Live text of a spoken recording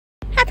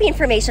Happy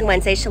Information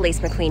Wednesday, Shalise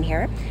McQueen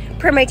here.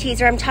 Per my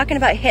teaser, I'm talking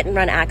about hit and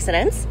run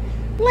accidents,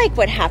 like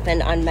what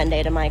happened on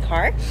Monday to my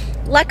car.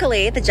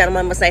 Luckily, the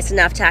gentleman was nice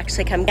enough to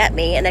actually come get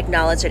me and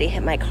acknowledge that he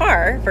hit my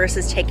car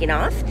versus taking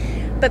off.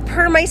 But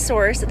per my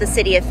source at the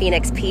City of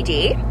Phoenix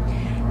PD,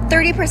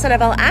 30%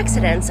 of all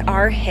accidents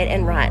are hit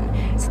and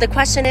run. So the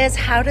question is,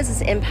 how does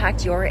this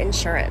impact your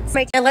insurance?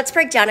 Now let's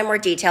break down in more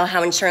detail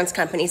how insurance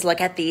companies look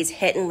at these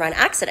hit and run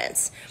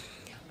accidents.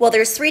 Well,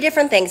 there's three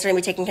different things we're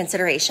going to be taking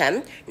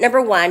consideration.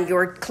 Number one,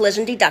 your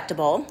collision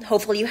deductible.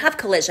 Hopefully you have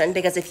collision,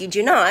 because if you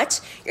do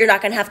not, you're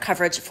not going to have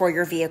coverage for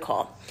your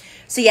vehicle.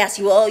 So yes,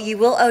 you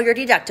will owe your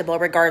deductible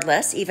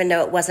regardless, even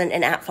though it wasn't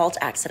an at-fault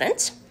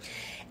accident.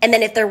 And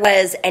then if there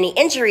was any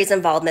injuries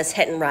involved in this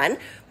hit and run,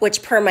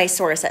 which per my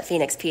source at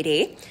Phoenix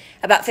PD,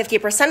 about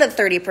 50% of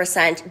the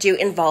 30% do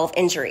involve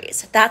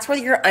injuries. That's where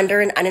your under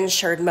and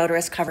uninsured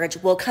motorist coverage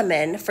will come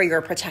in for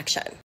your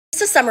protection.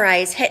 Just to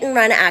summarize, hit and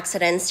run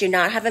accidents do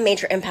not have a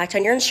major impact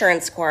on your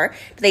insurance score,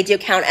 but they do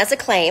count as a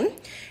claim.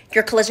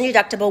 Your collision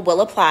deductible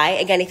will apply.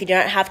 Again, if you do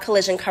not have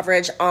collision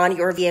coverage on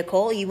your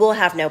vehicle, you will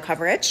have no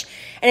coverage.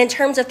 And in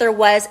terms if there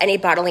was any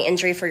bodily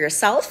injury for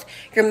yourself,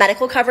 your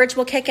medical coverage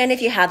will kick in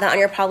if you have that on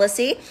your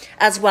policy,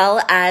 as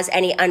well as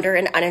any under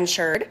and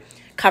uninsured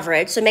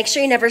coverage. So make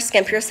sure you never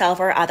skimp yourself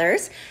or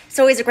others. It's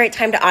always a great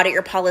time to audit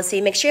your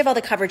policy. Make sure you have all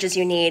the coverages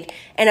you need,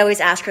 and always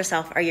ask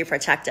yourself, are you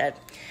protected?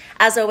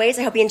 As always,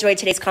 I hope you enjoyed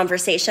today's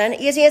conversation.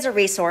 Use me as a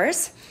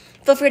resource.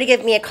 Feel free to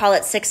give me a call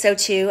at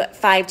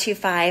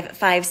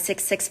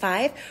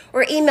 602-525-5665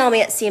 or email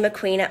me at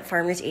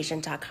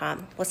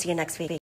cmcqueen@farmersagent.com. We'll see you next week.